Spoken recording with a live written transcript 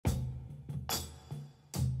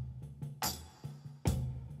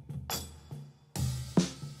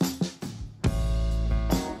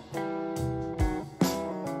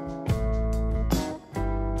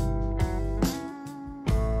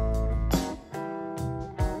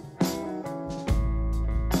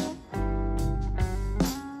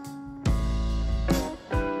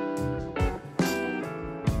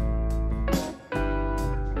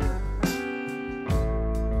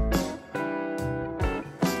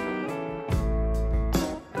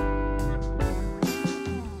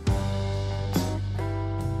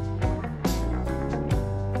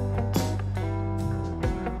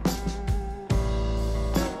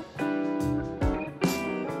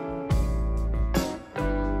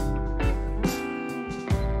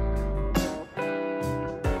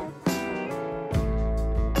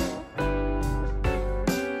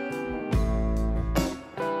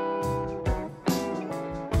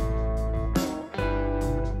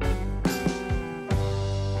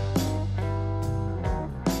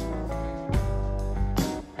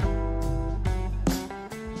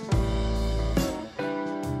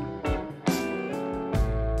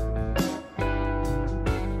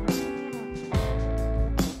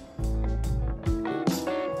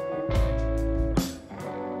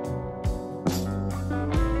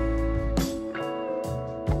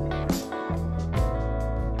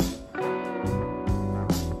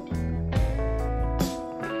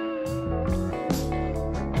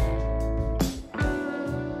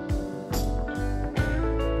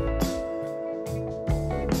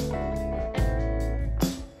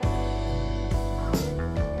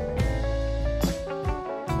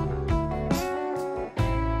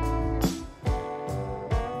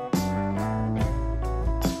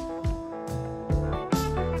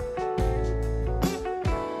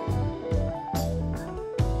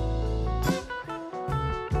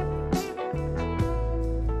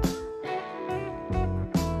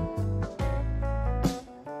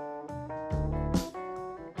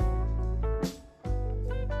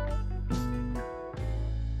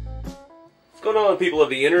What's going on, people of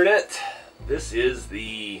the internet? This is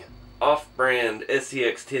the off-brand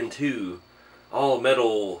SCX10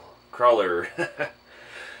 all-metal crawler.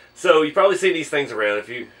 So you've probably seen these things around. If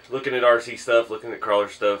you're looking at RC stuff, looking at crawler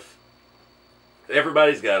stuff,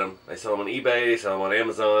 everybody's got them. They sell them on eBay, they sell them on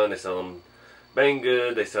Amazon, they sell them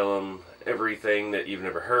Banggood, they sell them everything that you've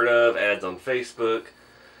never heard of, ads on Facebook.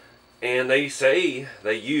 And they say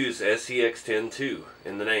they use SCX10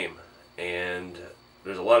 in the name. And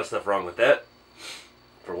there's a lot of stuff wrong with that.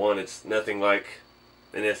 For one, it's nothing like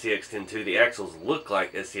an SCX10. The axles look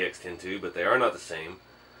like SCX10, but they are not the same.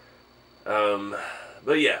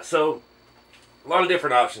 But yeah, so a lot of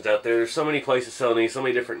different options out there. There's so many places selling these, so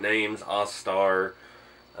many different names. Ostar.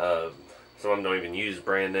 Some of them don't even use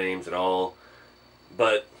brand names at all.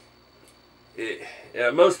 But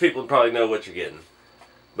most people probably know what you're getting.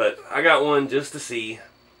 But I got one just to see.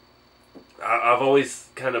 I've always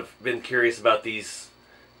kind of been curious about these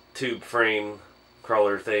tube frame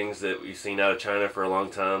crawler things that we've seen out of China for a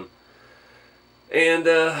long time. And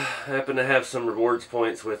I happen to have some rewards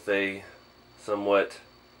points with a somewhat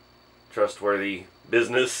trustworthy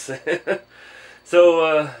business.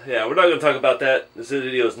 So yeah, we're not going to talk about that. This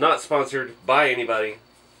video is not sponsored by anybody.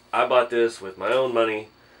 I bought this with my own money,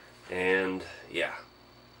 and yeah,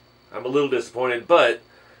 I'm a little disappointed, but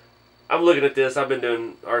I'm looking at this. I've been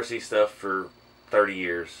doing RC stuff for 30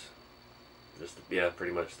 years. Yeah,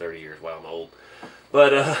 pretty much 30 years. Wow, I'm old.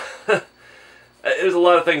 But there's a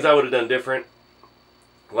lot of things I would have done different.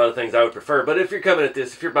 A lot of things I would prefer. But if you're coming at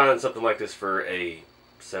this, if you're buying something like this for a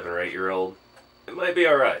 7 or 8 year old, it might be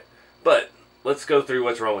alright. But let's go through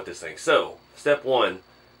what's wrong with this thing. So, step 1,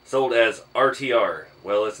 sold as RTR.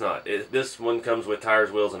 Well, it's not. This one comes with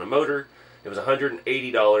tires, wheels, and a motor. It was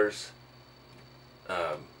 $180.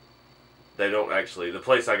 They don't actually, the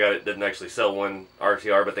place I got it didn't actually sell one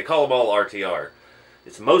RTR, but they call them all RTR.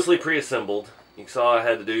 It's mostly pre-assembled. You saw I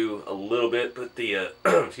had to do a little bit, put the,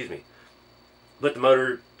 excuse me, put the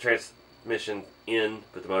motor transmission in,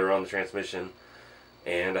 put the motor on the transmission,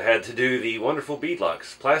 and I had to do the wonderful bead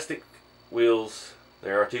locks. Plastic wheels,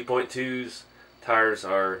 there are 2.2s, tires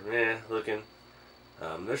are, looking,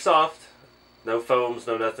 they're soft, no foams,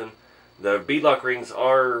 no nothing. The bead lock rings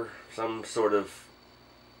are some sort of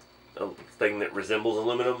a thing that resembles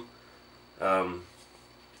aluminum.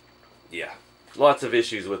 Yeah, lots of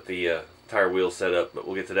issues with the tire wheel setup, but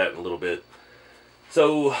we'll get to that in a little bit.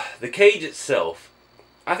 So the cage itself,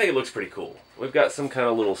 I think it looks pretty cool. We've got some kind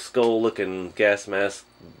of little skull looking gas mask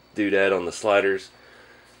doodad on the sliders.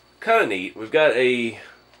 Kind of neat. We've got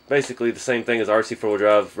basically the same thing as RC 4-wheel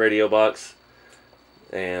drive radio box,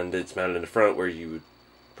 and it's mounted in the front where you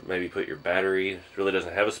would maybe put your battery. It really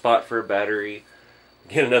doesn't have a spot for a battery.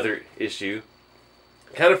 Again, another issue.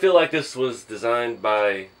 Kind of feel like this was designed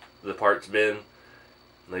by the parts bin.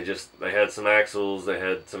 They had some axles, they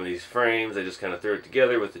had some of these frames, they just kind of threw it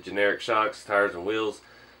together with the generic shocks, tires, and wheels.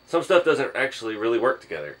 Some stuff doesn't actually really work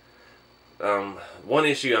together. One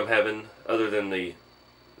issue I'm having, other than the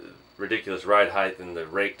ridiculous ride height and the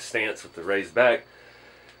raked stance with the raised back,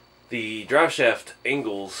 the drive shaft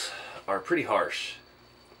angles are pretty harsh.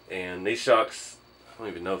 And these shocks, I don't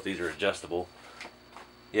even know if these are adjustable.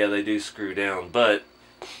 Yeah, they do screw down, but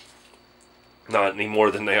not any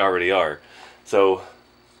more than they already are. So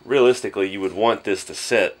realistically, you would want this to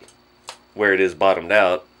set where it is bottomed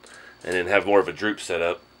out and then have more of a droop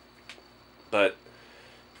setup. But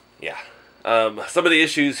yeah, some of the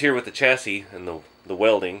issues here with the chassis and the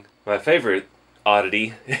welding. My favorite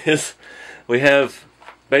oddity is we have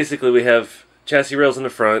chassis rails in the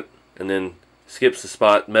front, and then skips the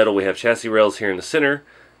spot metal. We have chassis rails here in the center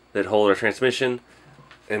that hold our transmission,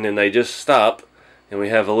 and then they just stop, and we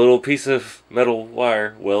have a little piece of metal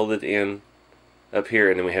wire welded in up here,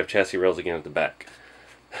 and then we have chassis rails again at the back.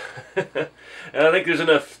 And I think there's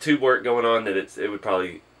enough tube work going on that it's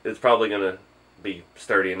probably gonna be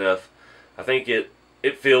sturdy enough. I think it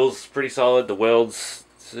feels pretty solid. The welds,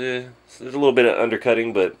 there's a little bit of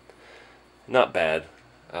undercutting, but not bad.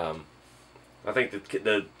 I think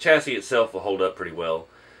the chassis itself will hold up pretty well.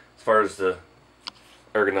 As far as the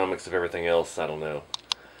ergonomics of everything else, I don't know.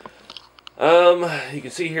 You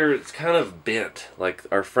can see here it's kind of bent. Like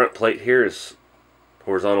our front plate here is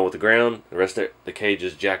horizontal with the ground. The rest of the cage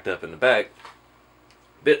is jacked up in the back.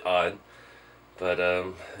 Bit odd, but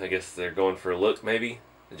I guess they're going for a look maybe.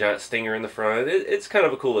 The giant stinger in the front. It's kind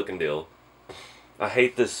of a cool looking deal. I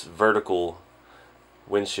hate this vertical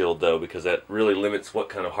windshield though, because that really limits what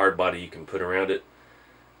kind of hard body you can put around it.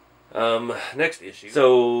 Next issue.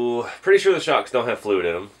 So, pretty sure the shocks don't have fluid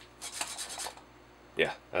in them.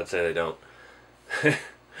 Yeah, I'd say they don't. I'm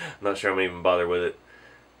not sure I'm even bother with it.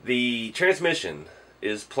 The transmission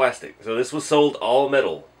is plastic. So this was sold all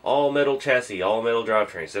metal chassis, all metal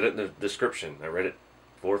drivetrain. Said it in the description. I read it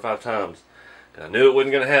 4 or 5 times. I knew it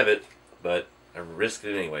wasn't going to have it, but I risked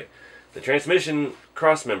it anyway. The transmission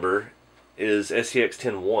crossmember is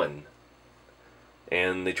SCX10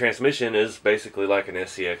 and the transmission is basically like an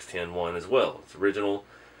SCX10 as well. It's original,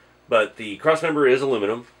 but the crossmember is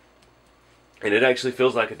aluminum, and it actually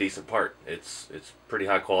feels like a decent part. It's pretty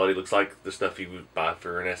high quality. Looks like the stuff you would buy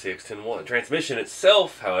for an SCX10. The transmission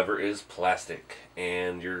itself, however, is plastic,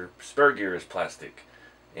 and your spur gear is plastic,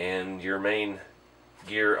 and your main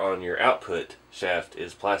gear on your output shaft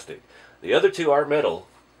is plastic. The other two are metal,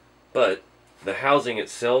 but the housing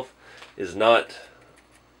itself is not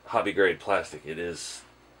hobby grade plastic. It is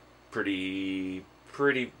pretty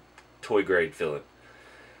toy grade feeling.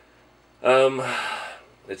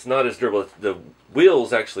 It's not as durable. The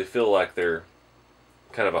wheels actually feel like they're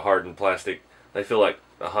kind of a hardened plastic. They feel like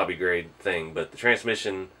a hobby grade thing, but the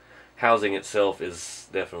transmission housing itself is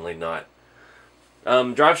definitely not.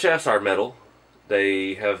 Drive shafts are metal.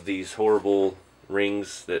 They have these horrible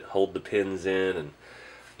rings that hold the pins in, and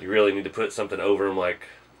you really need to put something over them, like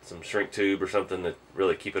some shrink tube or something, to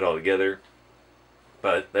really keep it all together.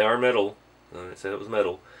 But they are metal. It said it was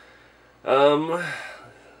metal.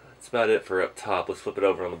 That's about it for up top. Let's flip it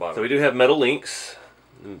over on the bottom. So we do have metal links.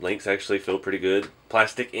 The links actually feel pretty good.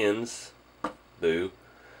 Plastic ends. Boo.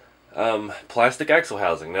 Plastic axle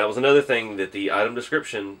housing. That was another thing that the item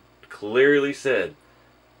description clearly said.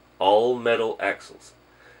 All metal axles.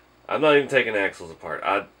 I'm not even taking axles apart.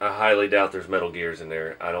 I highly doubt there's metal gears in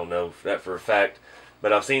there. I don't know that for a fact.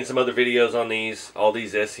 But I've seen some other videos on these. All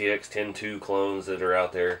these SCX10 clones that are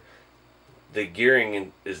out there. The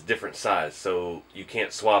gearing is different size. So you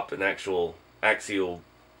can't swap an actual axial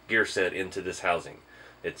gear set into this housing.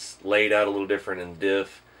 It's laid out a little different in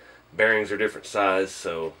diff. Bearings are different size.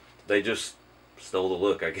 So they just stole the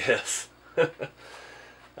look, I guess.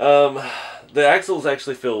 The axles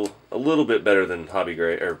actually feel a little bit better than toy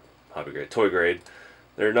grade.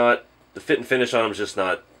 They're not, the fit and finish on them is just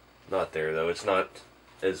not there though. It's not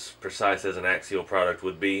as precise as an axial product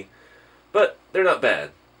would be, but they're not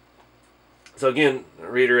bad. So again,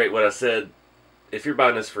 reiterate what I said. If you're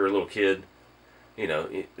buying this for a little kid, you know,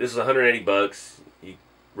 this is $180.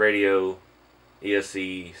 Radio,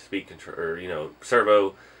 ESC, speed control, or you know,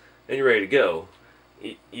 servo, and you're ready to go.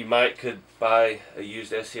 You could buy a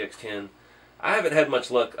used SCX10. I haven't had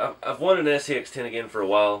much luck. I've wanted an SCX10 again for a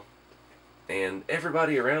while, and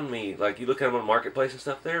everybody around me, like you look at them on Marketplace and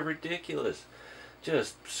stuff, they're ridiculous.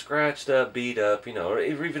 Just scratched up, beat up, you know, or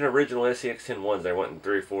even original SCX10 they're wanting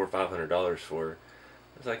 $300, $400, $500 for.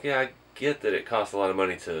 It's like, yeah, I get that it costs a lot of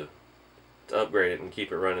money to upgrade it and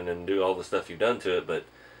keep it running and do all the stuff you've done to it, but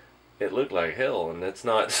it looked like hell, and that's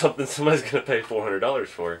not something somebody's going to pay $400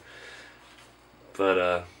 for.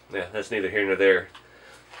 But yeah, that's neither here nor there.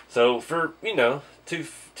 So for, you know,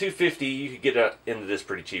 $250, you could get into this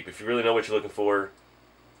pretty cheap if you really know what you're looking for.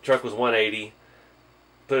 Truck was $180.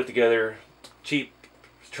 Put it together, cheap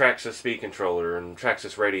Traxxas speed controller and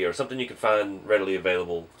Traxxas radio, or something you can find readily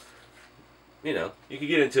available. You know, you could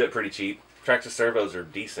get into it pretty cheap. Traxxas servos are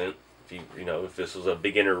decent if if this was a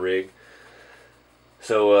beginner rig.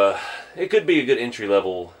 So it could be a good entry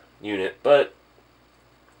level unit, but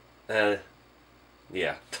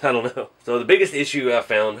yeah, I don't know. So the biggest issue I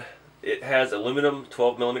found, it has aluminum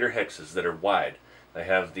 12mm hexes that are wide. They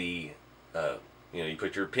have the, you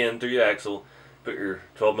put your pin through your axle, put your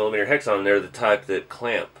 12mm hex on there, the type that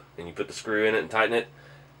clamp, and you put the screw in it and tighten it.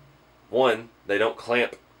 One, they don't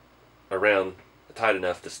clamp around tight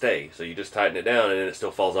enough to stay, so you just tighten it down and then it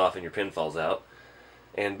still falls off and your pin falls out.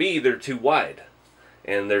 And B, they're too wide.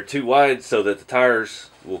 And they're too wide so that the tires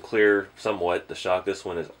will clear somewhat the shock. This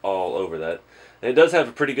one is all over that. And it does have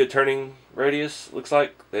a pretty good turning radius, looks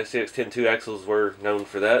like. The SCX10 axles were known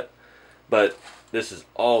for that. But this is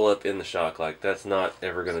all up in the shock. Like, that's not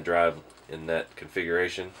ever going to drive in that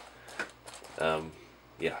configuration.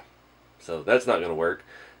 Yeah. So that's not going to work.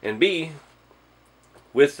 And B,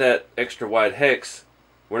 with that extra wide hex,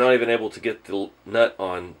 we're not even able to get the nut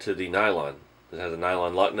on to the nylon. It has a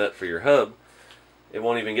nylon lock nut for your hub. It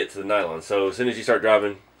won't even get to the nylon. So as soon as you start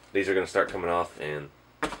driving, these are going to start coming off and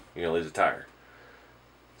you're going to lose a tire.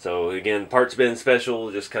 So again, parts bin special,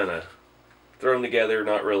 just kind of thrown together,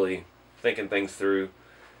 not really thinking things through.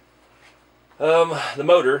 The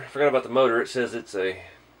motor, forgot about the motor. It says it's a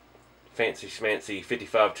fancy schmancy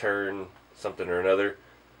 55 turn something or another.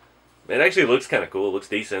 It actually looks kind of cool. It looks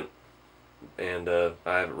decent. And I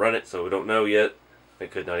haven't run it, so we don't know yet.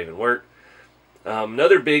 It could not even work.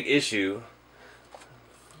 Another big issue,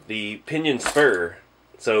 the pinion spur.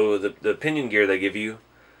 So the pinion gear they give you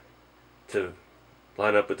to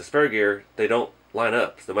line up with the spur gear, they don't line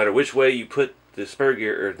up. No matter which way you put the spur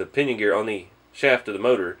gear or the pinion gear on the shaft of the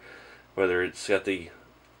motor, whether it's got the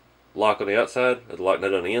lock on the outside or the lock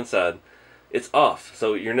nut on the inside, it's off.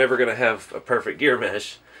 So you're never going to have a perfect gear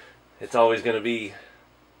mesh. It's always going to be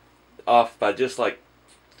off by just like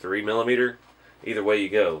 3 millimeter either way you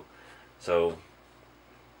go. So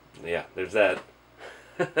yeah, there's that.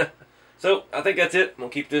 So I think that's it. I'm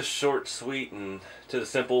gonna keep this short, sweet, and to the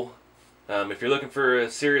simple. If you're looking for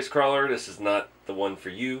a serious crawler, this is not the one for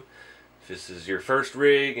you. If this is your first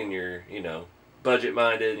rig and you're, you know, budget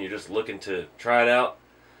minded and you're just looking to try it out,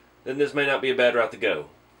 then this may not be a bad route to go.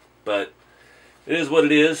 But it is what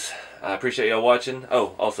it is. I appreciate y'all watching.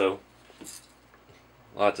 Oh, also,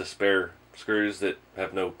 lots of spare screws that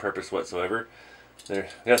have no purpose whatsoever. There,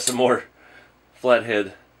 got some more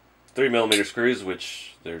flathead 3 millimeter screws,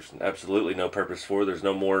 which there's absolutely no purpose for. There's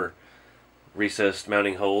no more recessed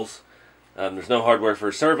mounting holes. There's no hardware for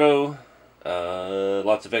a servo.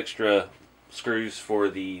 Lots of extra screws for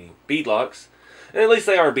the bead locks, and at least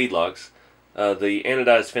they are bead locks. The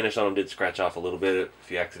anodized finish on them did scratch off a little bit if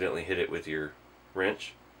you accidentally hit it with your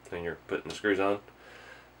wrench when you're putting the screws on.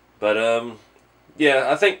 But yeah,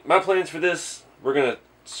 I think my plans for this, we're gonna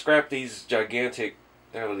scrap these gigantic,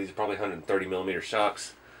 these are probably 130 millimeter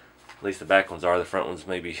shocks. At least the back ones are. The front ones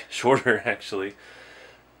may be shorter actually.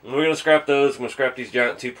 And we're gonna scrap those. I'm gonna scrap these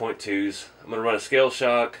giant 2.2s. I'm gonna run a scale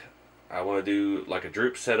shock. I want to do like a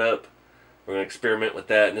droop setup. We're gonna experiment with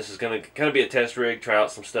that, and this is gonna kind of be a test rig. Try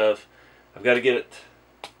out some stuff. I've got to get it.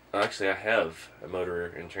 Actually, I have a motor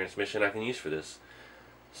and transmission I can use for this.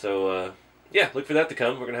 So yeah, look for that to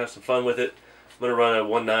come. We're gonna have some fun with it. I'm gonna run a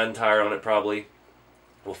 1.9 tire on it probably.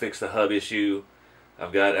 We'll fix the hub issue.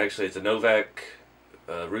 I've got, actually, it's a Novak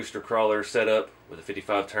rooster crawler setup with a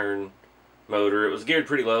 55 turn motor. It was geared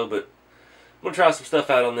pretty low, but I'm gonna try some stuff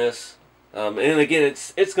out on this. And again,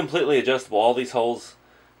 it's completely adjustable. All these holes,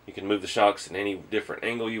 you can move the shocks in any different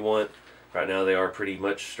angle you want. Right now they are pretty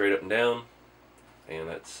much straight up and down, and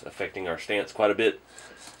that's affecting our stance quite a bit.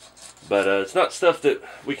 But it's not stuff that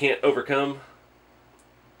we can't overcome.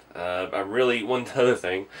 One other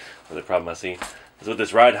thing, the problem I see, is with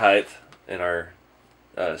this ride height and our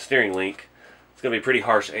steering link, it's going to be a pretty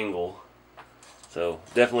harsh angle. So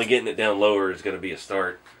definitely getting it down lower is going to be a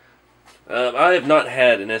start. I have not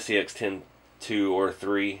had an SCX10 2 or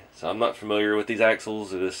 3, so I'm not familiar with these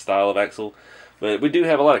axles or this style of axle. But we do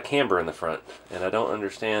have a lot of camber in the front, and I don't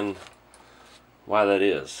understand why that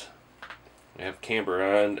is. We have camber.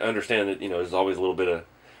 I understand that, you know, there's always a little bit of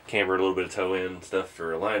camber, a little bit of toe in stuff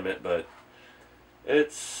for alignment, but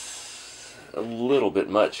it's a little bit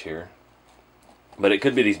much here. But it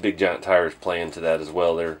could be these big giant tires playing to that as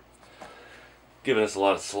well. They're giving us a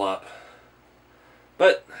lot of slop.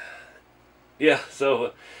 But yeah,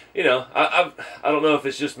 so you know, I don't know if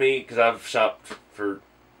it's just me, because I've shopped for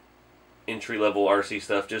entry-level RC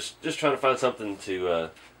stuff, just trying to find something to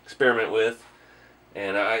experiment with.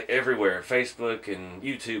 And everywhere, Facebook and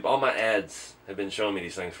YouTube, all my ads have been showing me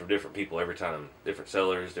these things from different people every time, different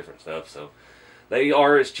sellers, different stuff. So they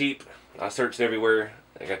are as cheap. I searched everywhere.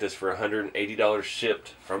 I got this for $180 shipped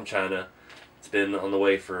from China. It's been on the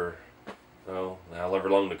way for, oh, however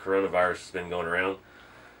long the coronavirus has been going around.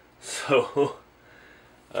 So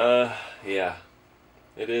yeah,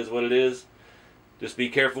 it is what it is. Just be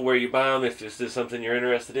careful where you buy them if this is something you're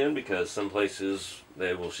interested in, because some places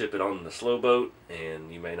they will ship it on the slow boat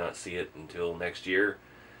and you may not see it until next year.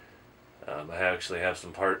 I actually have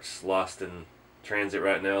some parts lost in transit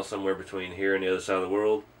right now somewhere between here and the other side of the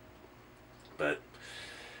world. But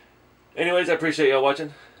anyways, I appreciate y'all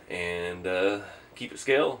watching, and keep it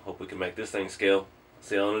scale. Hope we can make this thing scale.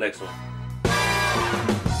 See y'all on the next one.